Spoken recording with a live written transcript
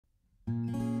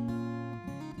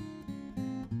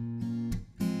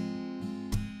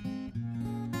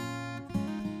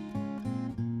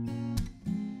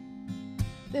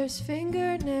There's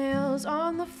fingernails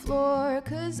on the floor,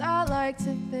 'cause I like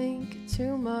to think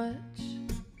too much.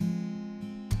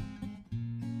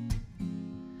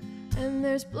 And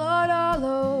there's blood all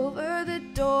over the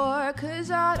door,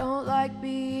 'cause I don't like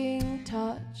being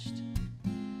touched.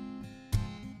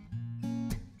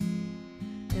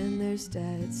 And there's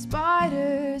dead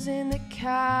spiders in the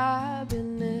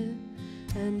cabinet,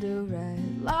 and a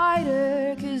red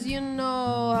lighter, 'cause you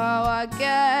know how I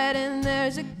get. And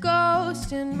there's a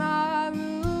ghost in my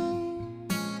room.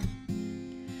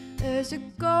 There's a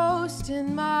ghost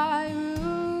in my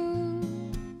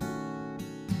room.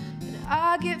 And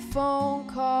I get phone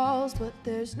calls, but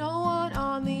there's no one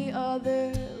on the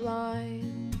other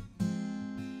line.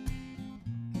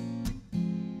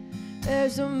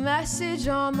 There's a message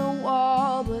on the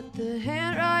wall, but the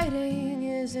handwriting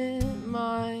isn't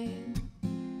mine.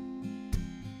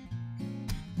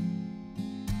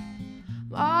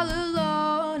 All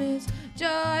alone is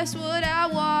just what I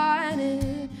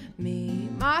wanted. Me,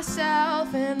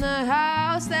 myself, and the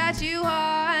house that you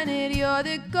haunted. You're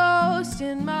the ghost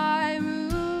in my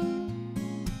room.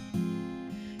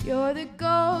 You're the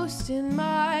ghost in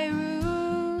my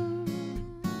room.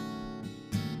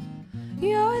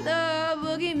 You're the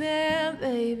boogeyman,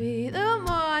 baby, the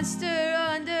monster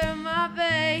under my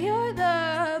bed. You're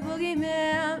the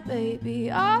boogeyman, baby,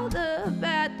 all the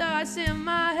bad thoughts in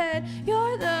my head.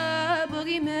 You're the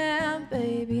boogeyman,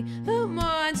 baby, the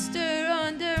monster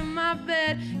under my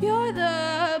bed. You're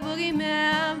the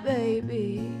boogeyman,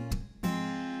 baby,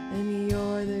 and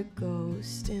you're the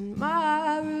ghost in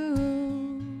my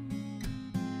room.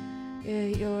 Yeah,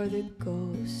 you're the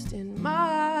ghost in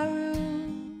my room.